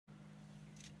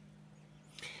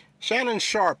Shannon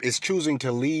Sharpe is choosing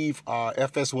to leave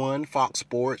FS1, Fox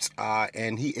Sports,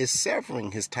 and he is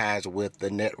severing his ties with the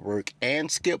network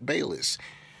and Skip Bayless.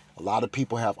 A lot of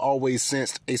people have always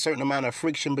sensed a certain amount of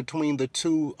friction between the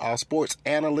two sports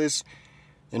analysts.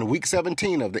 In Week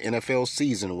 17 of the NFL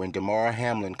season, when Damar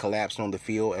Hamlin collapsed on the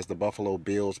field as the Buffalo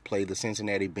Bills played the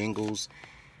Cincinnati Bengals,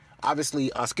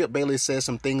 obviously Skip Bayless said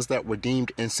some things that were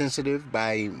deemed insensitive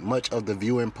by much of the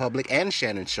viewing public and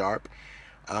Shannon Sharpe.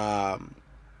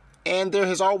 And there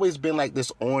has always been like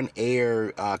this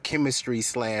on-air chemistry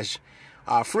slash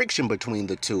friction between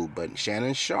the two. But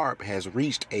Shannon Sharpe has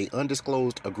reached a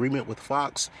undisclosed agreement with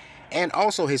Fox. And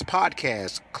also his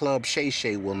podcast, Club Shay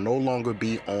Shay, will no longer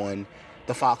be on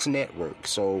the Fox network.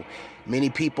 So many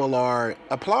people are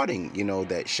applauding,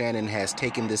 that Shannon has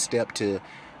taken this step to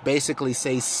basically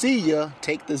say, see ya,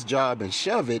 take this job and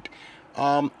shove it.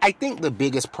 I think the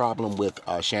biggest problem with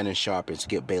Shannon Sharpe and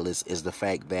Skip Bayless is the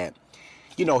fact that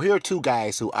here are two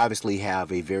guys who obviously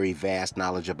have a very vast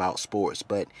knowledge about sports,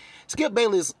 but Skip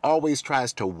Bayless always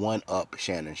tries to one-up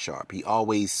Shannon Sharpe. He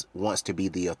always wants to be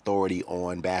the authority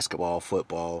on basketball,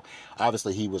 football.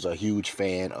 Obviously, he was a huge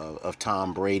fan of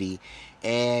Tom Brady,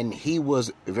 and he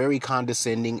was very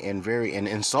condescending and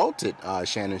insulted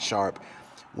Shannon Sharpe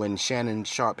when Shannon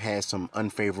Sharpe had some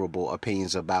unfavorable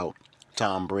opinions about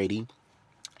Tom Brady.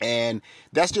 And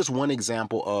that's just one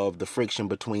example of the friction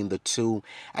between the two.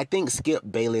 I think Skip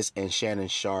Bayless and Shannon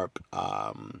Sharpe,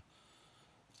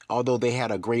 although they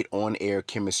had a great on-air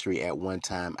chemistry at one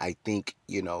time, I think,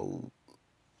 the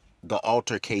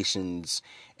altercations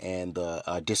and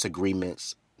the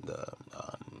disagreements,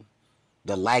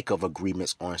 the lack of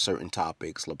agreements on certain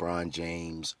topics, LeBron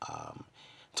James,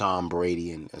 Tom Brady,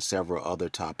 and several other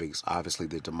topics, obviously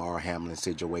the Damar Hamlin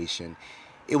situation,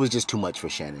 it was just too much for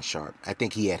Shannon Sharpe. I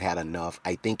think he had enough.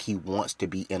 I think he wants to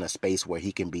be in a space where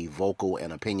he can be vocal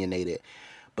and opinionated,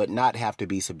 but not have to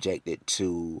be subjected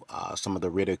to some of the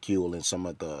ridicule and some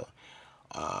of the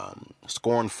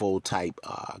scornful type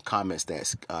comments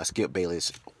that Skip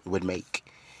Bayless would make.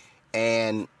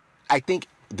 And I think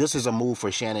this is a move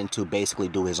for Shannon to basically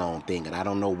do his own thing. And I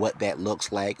don't know what that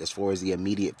looks like as far as the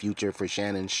immediate future for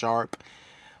Shannon Sharpe.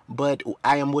 But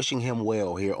I am wishing him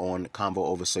well here on Convo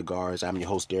Over Cigars. I'm your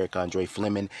host, Derek Andre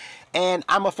Fleming, and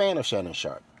I'm a fan of Shannon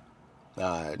Sharpe.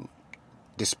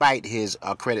 Despite his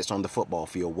credits on the football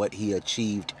field, what he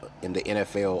achieved in the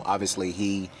NFL, obviously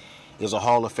he is a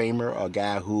Hall of Famer, a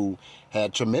guy who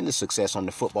had tremendous success on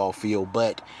the football field.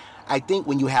 But I think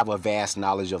when you have a vast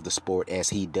knowledge of the sport as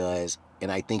he does, and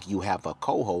I think you have a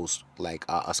co-host like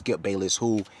a Skip Bayless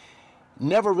who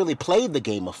never really played the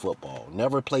game of football,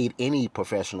 never played any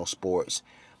professional sports,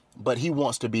 but he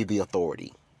wants to be the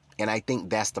authority. And I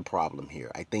think that's the problem here.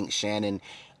 I think Shannon,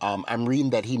 I'm reading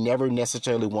that he never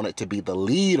necessarily wanted to be the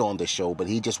lead on the show, but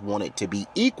he just wanted to be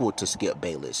equal to Skip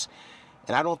Bayless.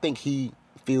 And I don't think he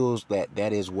feels that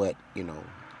that is what,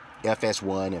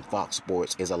 FS1 and Fox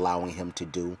Sports is allowing him to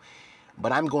do.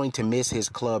 But I'm going to miss his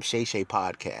Club Shay Shay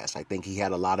podcast. I think he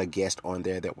had a lot of guests on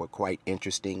there that were quite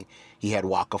interesting. He had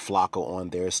Waka Flocka on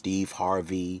there, Steve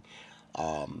Harvey,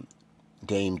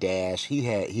 Dame Dash. He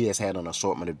has had an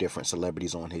assortment of different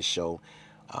celebrities on his show,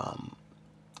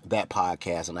 that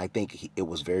podcast. And I think it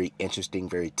was very interesting,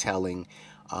 very telling.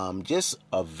 Just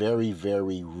a very,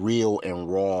 very real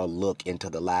and raw look into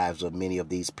the lives of many of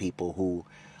these people who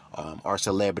are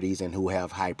celebrities and who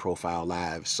have high profile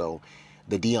lives. So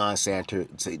the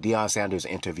Deion Sanders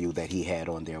interview that he had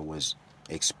on there was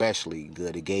especially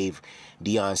good. It gave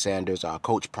Deion Sanders,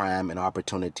 Coach Prime, an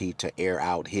opportunity to air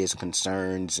out his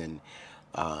concerns and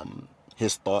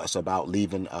his thoughts about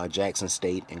leaving Jackson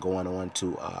State and going on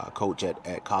to coach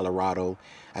at Colorado.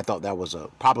 I thought that was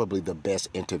probably the best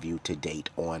interview to date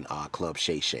on Club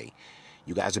Shay Shay.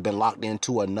 You guys have been locked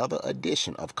into another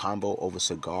edition of Convo Over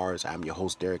Cigars. I'm your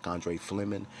host, Derek Andre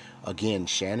Fleming. Again,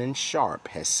 Shannon Sharpe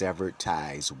has severed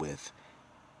ties with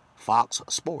Fox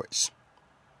Sports.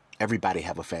 Everybody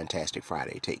have a fantastic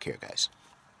Friday. Take care, guys.